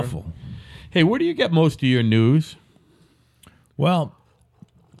Hey, where do you get most of your news? Well,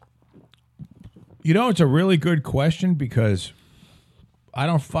 it's a really good question because I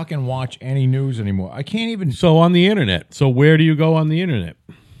don't fucking watch any news anymore. I can't even. So on the internet. So where do you go on the internet?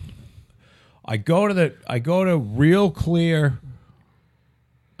 I go to Real Clear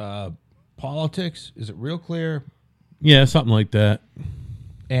Politics. Is it Real Clear? Yeah, something like that.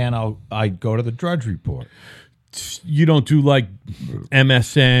 And I go to the Drudge Report. You don't do like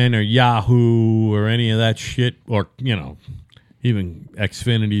MSN or Yahoo or any of that shit, or even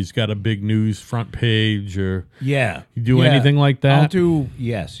Xfinity's got a big news front page, or Yeah. you do anything like that? I'll do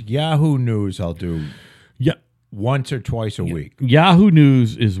Yahoo News. I'll do once or twice a week. Yahoo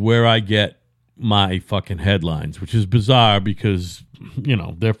News is where I get my fucking headlines, which is bizarre because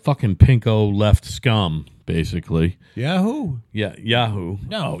they're fucking pinko left scum basically. Yahoo? Yeah, Yahoo.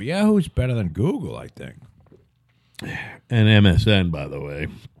 No, Yahoo's better than Google, I think. And MSN, by the way,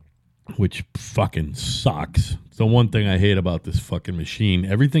 which fucking sucks. It's the one thing I hate about this fucking machine.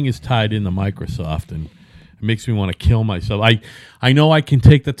 Everything is tied into Microsoft, and it makes me want to kill myself. I know I can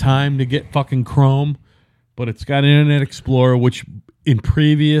take the time to get fucking Chrome, but it's got Internet Explorer, which in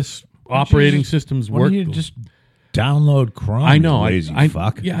previous operating systems Why worked. don't you just download Chrome? I know. you lazy I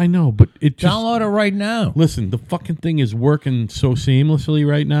fuck. Yeah, I know, but it just... Download it right now. Listen, the fucking thing is working so seamlessly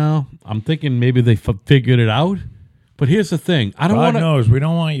right now. I'm thinking maybe they figured it out. But here's the thing. God knows, we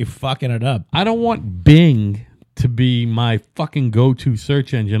don't want you fucking it up. I don't want Bing to be my fucking go-to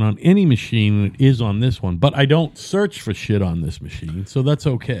search engine on any machine that is on this one. But I don't search for shit on this machine, so that's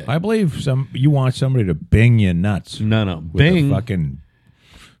okay. I believe you want somebody to bing you nuts. No. With Bing. the fucking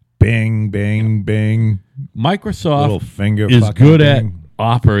bing, bing, bing. Microsoft Little finger is fucking good bing. at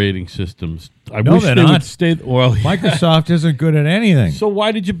operating systems. I No, wish they're they not. would stay... Well, Microsoft isn't good at anything. So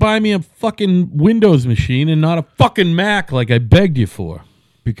why did you buy me a fucking Windows machine and not a fucking Mac like I begged you for?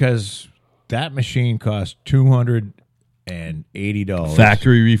 Because that machine cost $280.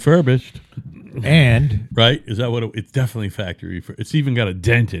 Factory refurbished. And Right? Is that what it's definitely factory refurbished. It's even got a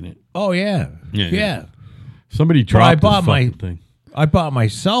dent in it. oh yeah. Yeah. Somebody dropped this fucking thing. I bought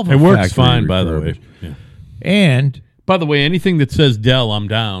myself a It works factory fine, by the way. refurbished. Yeah. And By the way, anything that says Dell, I'm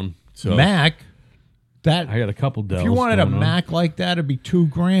down. So Mac, that I got a couple Dells. if you wanted a going on. Mac like that, it'd be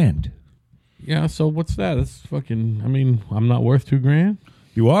 $2,000. Yeah, so what's that? That's fucking, I mean, I'm not worth $2,000.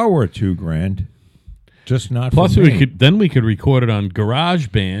 You are worth $2,000, just not Plus, for me. we could record it on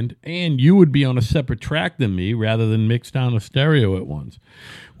GarageBand, and you would be on a separate track than me rather than mix down a stereo at once.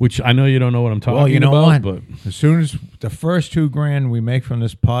 Which I know you don't know what I'm talking Well, you know about, what? but As soon as the first $2,000 we make from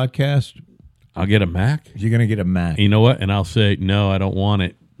this podcast, I'll get a Mac. you're gonna get a Mac. You know what? And I'll say, no, I don't want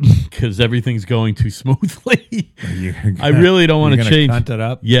it because everything's going too smoothly. I really don't want to change. Cunt it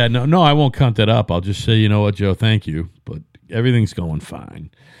up. Yeah, no, I won't cunt it up. I'll just say, you know what, Joe, thank you, but everything's going fine.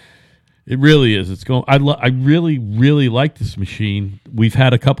 It really is. It's going. I really, really like this machine. We've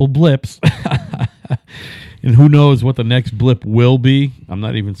had a couple blips, and who knows what the next blip will be. I'm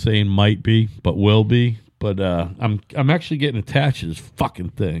not even saying might be, but will be. But I'm actually getting attached to this fucking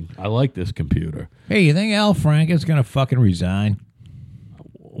thing. I like this computer. Hey, you think Al Franken's gonna fucking resign?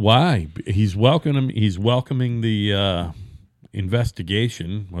 Why? He's welcoming the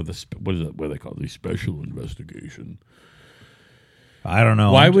investigation, or the what is it? What do they call it? The special investigation. I don't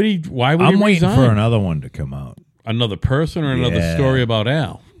know. Why would he? Why would I'm he waiting resign? for another one to come out. Another person or another Yeah. story about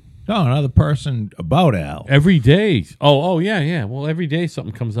Al? No, another person about Al. Every day. Oh, yeah. Well, every day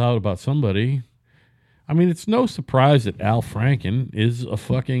something comes out about somebody. I mean, it's no surprise that Al Franken is a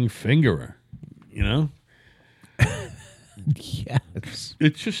fucking fingerer. You know? Yes.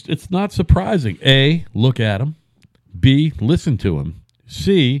 It's not surprising. A, look at him. B, listen to him.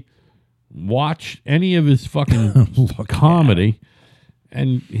 C, watch any of his fucking comedy.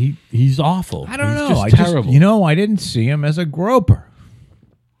 And he's awful. I don't He's know. Just terrible. I didn't see him as a groper.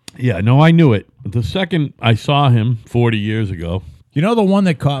 Yeah, no, I knew it. The second I saw him 40 years ago. You know the one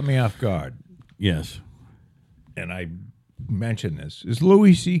that caught me off guard, Yes. and I mentioned this, is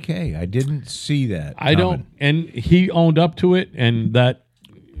Louis C.K. I didn't see that. I don't, and he owned up to it, and that,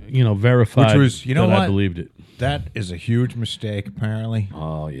 verified Which was, you know that I what? believed it. That is a huge mistake, apparently.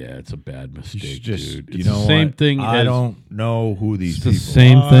 Oh yeah, it's a bad mistake, It's just, dude. you It's know the same what? thing. I as, don't know who these It's the people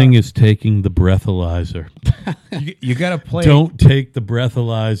same are. thing as taking the breathalyzer. You got to play. Don't take the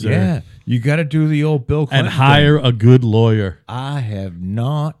breathalyzer. Yeah. You got to do the old Bill Clinton and hire a good lawyer, thing. I have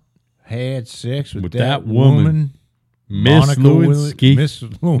not had sex with that woman. Miss Monica Lewinsky. Miss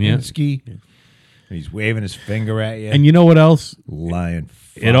Lewinsky. And he's waving his finger at you. And you know what else? Lying.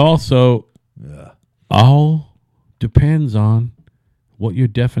 It also all depends on what your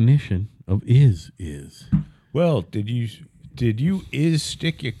definition of is. Well, did you Did you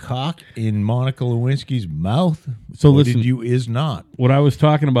stick your cock in Monica Lewinsky's mouth? So or listen- did you not? What I was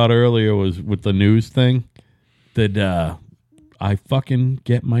talking about earlier was with the news thing that I fucking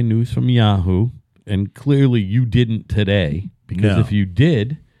get my news from Yahoo, and clearly you didn't today, because No. if you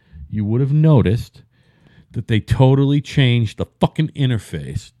did, you would have noticed that they totally changed the fucking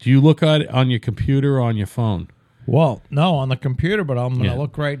interface. Do you look at it on your computer or on your phone? Well, no, on the computer, but I'm going to Yeah.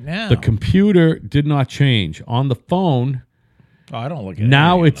 look right now. The computer did not change. On the phone, Oh, I don't look at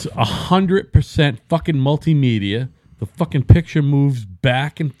now anything. it's 100% fucking multimedia. The fucking picture moves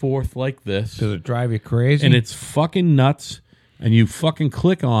back and forth like this. Does it drive you crazy? And it's fucking nuts. And you fucking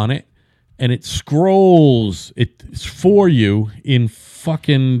click on it, and it scrolls. It's for you in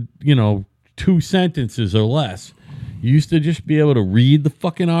fucking, 2 sentences or less. You used to just be able to read the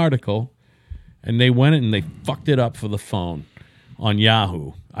fucking article, and they went and they fucked it up for the phone on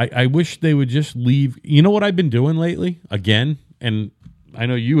Yahoo. I wish they would just leave. You know what I've been doing lately? Again, and I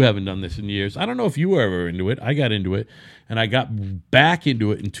know you haven't done this in years. I don't know if you were ever into it. I got into it, and I got back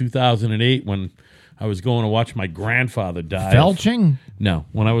into it in 2008 when I was going to watch my grandfather die. Felching? No,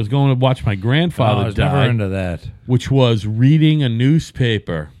 when I was going to watch my I grandfather was never die, into that. which was reading a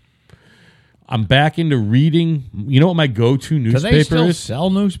newspaper. I'm back into reading. You know what my go-to Do newspaper they still is? sell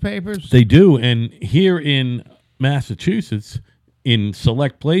newspapers? They do, and here in Massachusetts, in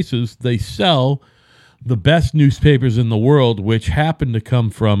select places, they sell the best newspapers in the world, which happen to come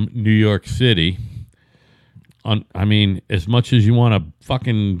from New York City. I mean, as much as you want to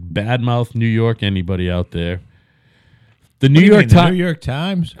fucking badmouth New York, anybody out there, the New York The Times. New York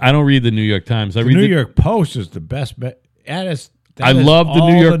Times? I don't read the New York Times. I The read New York Post is the best. I love the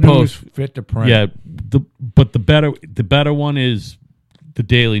New York Post. Fit to print. Yeah, but the better one is the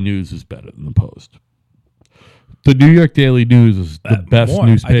Daily News is better than the Post. The New York Daily News is the best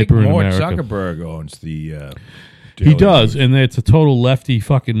newspaper in Mort America. Zuckerberg owns the. He Daily does, News. and it's a total lefty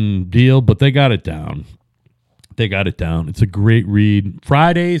fucking deal, but they got it down. They got it down. It's a great read.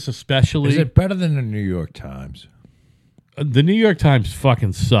 Fridays, especially. Is it better than the New York Times? The New York Times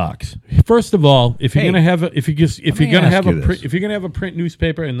fucking sucks. First of all, if you're Hey, gonna have if you're me gonna ask have you a print, this. if you're gonna have a print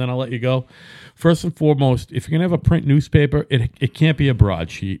newspaper, and then I'll let you go. First and foremost, if you're gonna have a print newspaper, it can't be a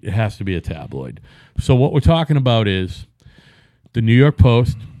broadsheet. It has to be a tabloid. So what we're talking about is the New York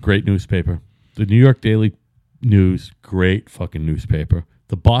Post, great newspaper. The New York Daily News, great fucking newspaper.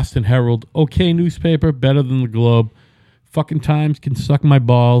 The Boston Herald, okay newspaper, better than the Globe. Fucking Times can suck my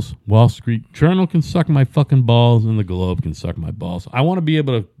balls. Wall Street Journal can suck my fucking balls, and the Globe can suck my balls. I want to be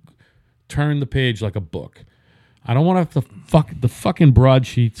able to turn the page like a book. I don't want to have to the fucking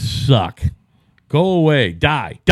broadsheets suck. Go away. Die.